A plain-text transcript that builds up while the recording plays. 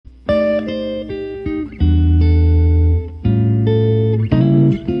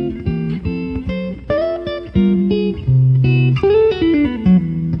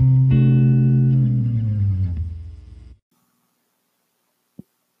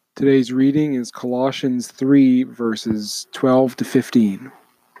Today's reading is Colossians 3, verses 12 to 15.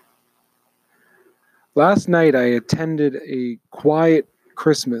 Last night I attended a quiet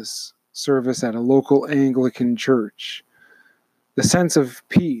Christmas service at a local Anglican church. The sense of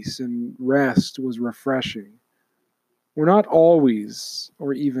peace and rest was refreshing. We're not always,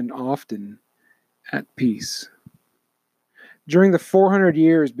 or even often, at peace. During the 400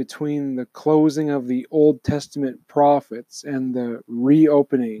 years between the closing of the Old Testament prophets and the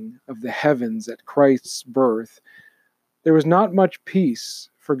reopening of the heavens at Christ's birth, there was not much peace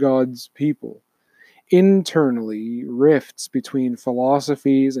for God's people. Internally, rifts between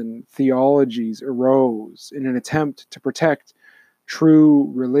philosophies and theologies arose in an attempt to protect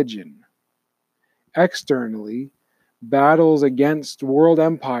true religion. Externally, battles against world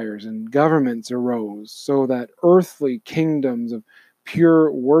empires and governments arose so that earthly kingdoms of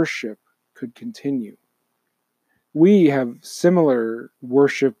pure worship could continue. We have similar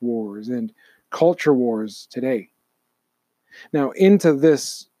worship wars and culture wars today. Now, into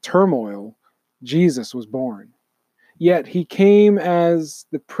this turmoil, Jesus was born. Yet he came as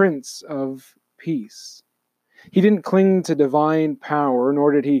the Prince of Peace. He didn't cling to divine power,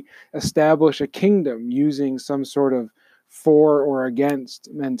 nor did he establish a kingdom using some sort of for or against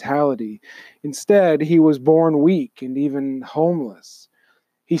mentality. Instead, he was born weak and even homeless.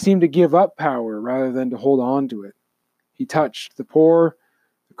 He seemed to give up power rather than to hold on to it. He touched the poor,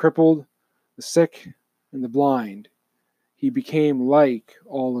 the crippled, the sick, and the blind. He became like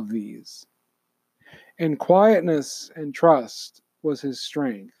all of these. And quietness and trust was his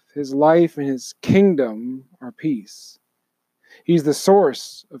strength. His life and his kingdom are peace. He's the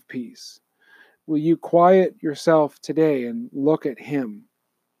source of peace. Will you quiet yourself today and look at him,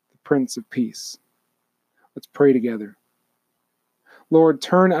 the Prince of Peace? Let's pray together. Lord,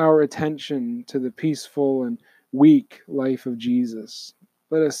 turn our attention to the peaceful and weak life of Jesus.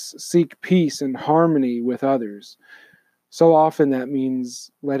 Let us seek peace and harmony with others. So often that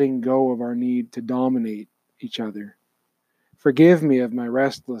means letting go of our need to dominate each other. Forgive me of my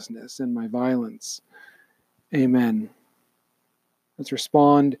restlessness and my violence. Amen. Let's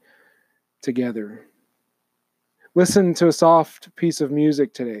respond together. Listen to a soft piece of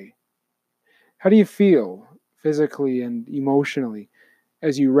music today. How do you feel physically and emotionally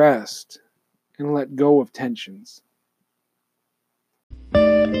as you rest and let go of tensions?